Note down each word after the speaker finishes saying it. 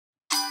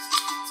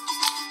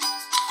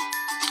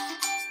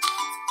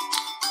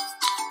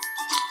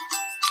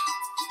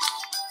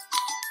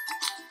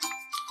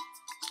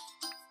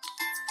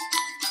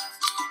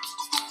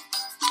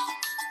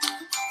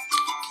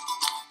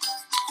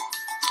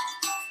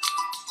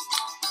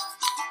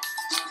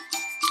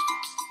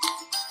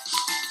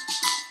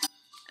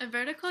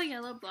vertical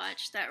yellow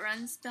blotch that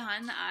runs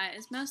behind the eye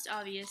is most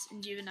obvious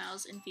in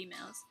juveniles and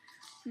females.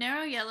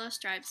 Narrow yellow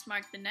stripes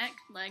mark the neck,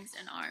 legs,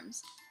 and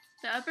arms.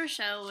 The upper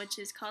shell, which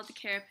is called the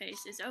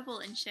carapace, is oval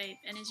in shape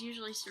and is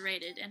usually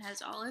serrated and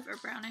has olive or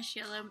brownish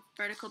yellow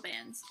vertical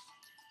bands.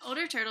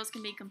 Older turtles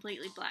can be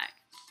completely black.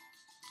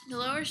 The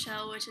lower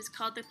shell, which is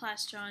called the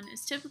plastron,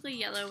 is typically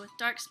yellow with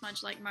dark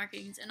smudge-like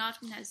markings and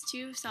often has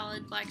two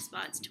solid black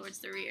spots towards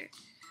the rear.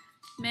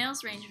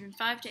 Males range from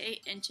 5 to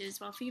 8 inches,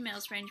 while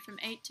females range from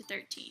 8 to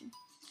 13.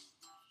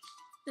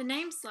 The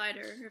name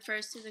slider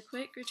refers to the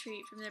quick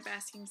retreat from their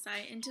basking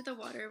site into the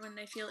water when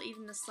they feel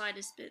even the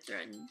slightest bit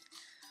threatened.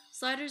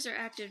 Sliders are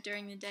active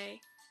during the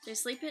day. They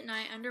sleep at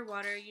night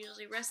underwater,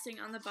 usually resting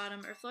on the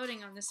bottom or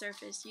floating on the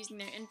surface, using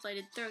their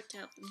inflated throat to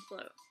help them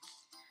float.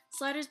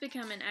 Sliders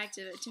become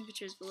inactive at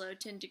temperatures below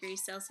 10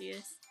 degrees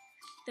Celsius.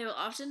 They will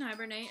often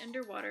hibernate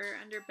underwater,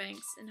 under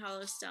banks, and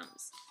hollow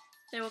stumps.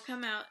 They will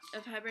come out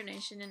of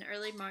hibernation in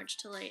early March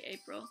to late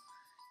April.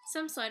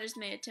 Some sliders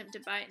may attempt to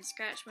bite and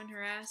scratch when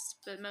harassed,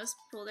 but most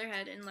pull their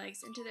head and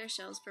legs into their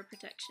shells for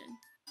protection.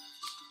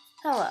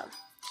 Hello.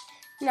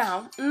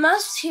 Now,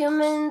 most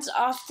humans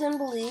often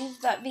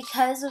believe that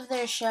because of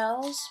their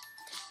shells,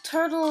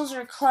 turtles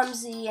are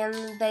clumsy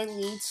and they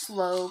lead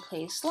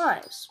slow-paced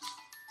lives.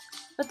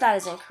 But that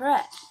is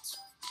incorrect.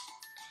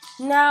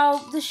 Now,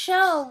 the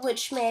shell,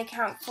 which may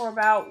account for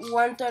about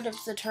 1/3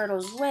 of the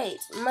turtle's weight,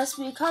 must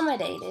be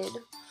accommodated.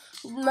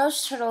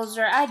 Most turtles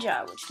are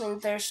agile, which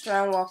means they're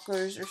strong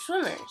walkers or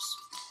swimmers.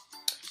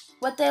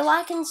 What they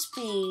lack in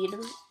speed,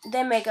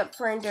 they make up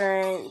for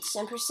endurance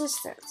and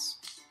persistence.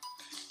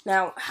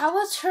 Now, how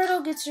a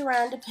turtle gets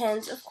around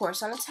depends, of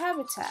course, on its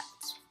habitat.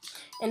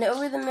 And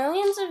over the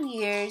millions of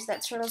years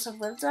that turtles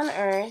have lived on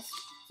Earth,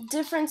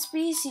 different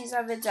species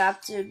have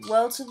adapted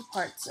well to the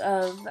parts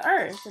of the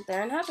Earth that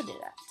they're inhabited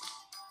at.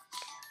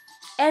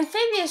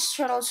 Amphibious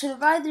turtles who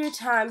divide their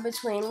time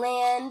between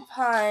land,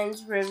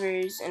 ponds,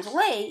 rivers, and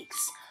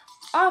lakes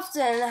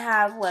often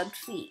have webbed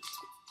feet.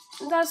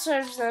 That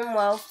serves them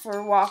well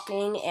for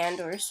walking and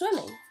or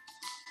swimming.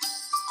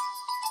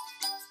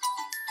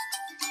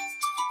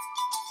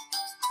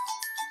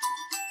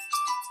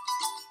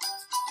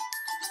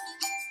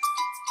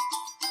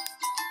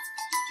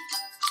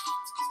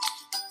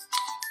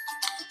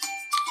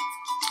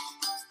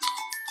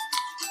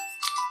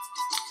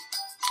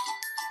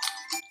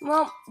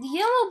 Well, the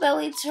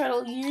yellow-bellied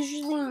turtle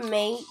usually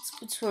mates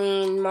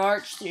between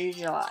March through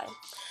July,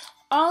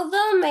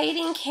 although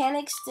mating can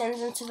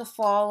extend into the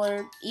fall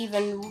or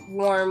even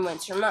warm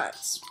winter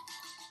months.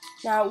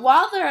 Now,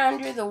 while they're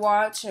under the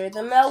water,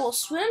 the male will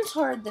swim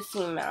toward the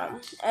female,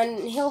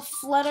 and he'll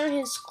flutter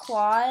his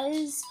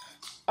claws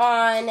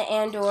on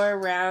and or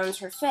around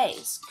her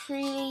face,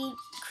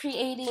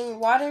 creating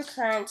water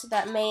currents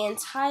that may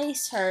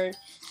entice her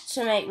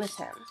to mate with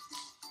him.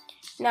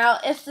 Now,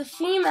 if the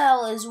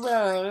female is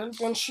willing,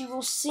 then she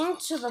will sink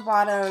to the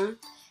bottom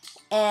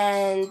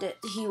and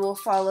he will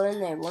follow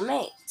and they will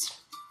mate.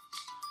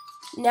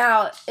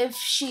 Now, if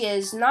she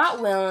is not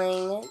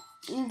willing,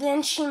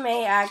 then she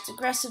may act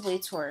aggressively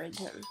toward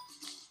him,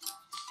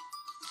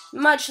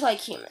 much like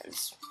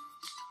humans.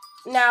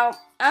 Now,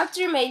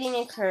 after mating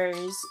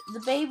occurs, the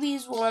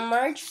babies will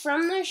emerge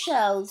from their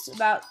shells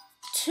about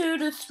 2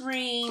 to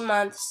 3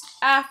 months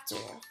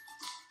after.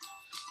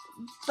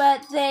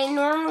 But they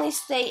normally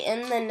stay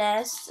in the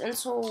nest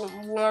until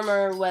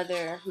warmer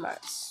weather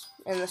months,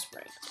 in the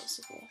spring,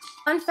 basically.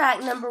 Fun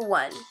fact number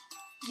 1.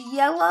 The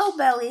Yellow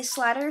Bellied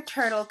Slider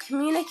Turtle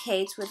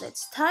communicates with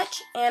its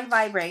touch and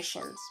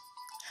vibrations.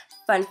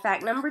 Fun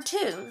fact number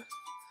 2.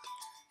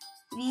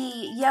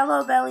 The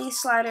Yellow Bellied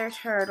Slider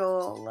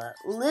Turtle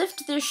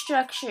lift their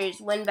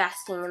structures when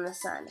basking in the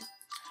sun.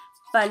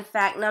 Fun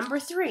fact number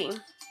 3.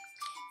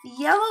 The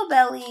Yellow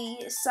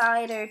Bellied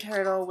Slider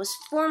Turtle was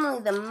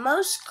formerly the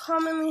most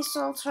commonly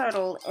sold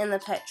turtle in the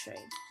pet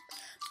trade,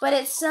 but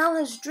its sale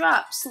has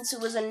dropped since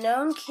it was a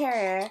known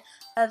carrier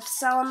of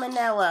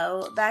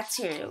Salmonella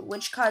bacteria,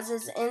 which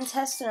causes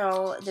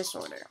intestinal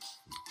disorder.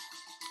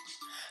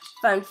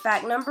 Fun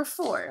fact number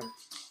 4.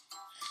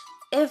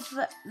 If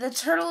the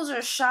turtles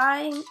are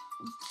shy,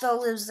 they'll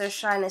lose their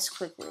shyness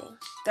quickly.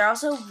 They're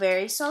also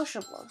very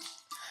sociable.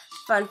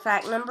 Fun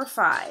fact number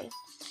 5.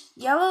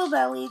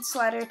 Yellow-bellied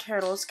slider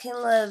turtles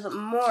can live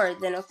more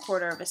than a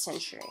quarter of a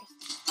century.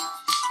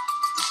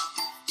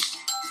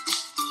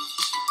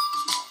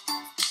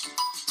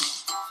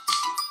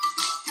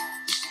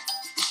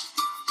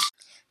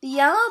 The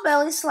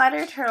yellow-bellied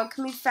slider turtle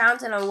can be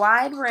found in a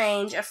wide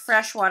range of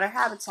freshwater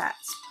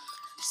habitats,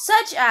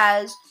 such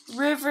as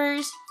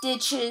rivers,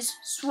 ditches,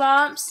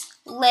 swamps,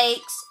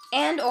 lakes,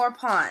 and or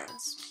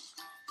ponds.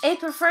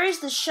 It prefers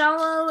the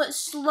shallow,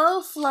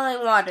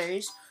 slow-flowing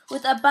waters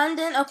with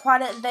abundant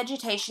aquatic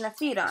vegetation to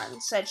feed on,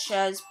 such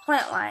as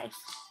plant life.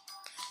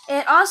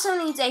 It also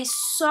needs a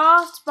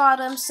soft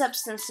bottom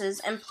substances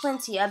and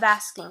plenty of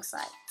basking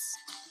sites.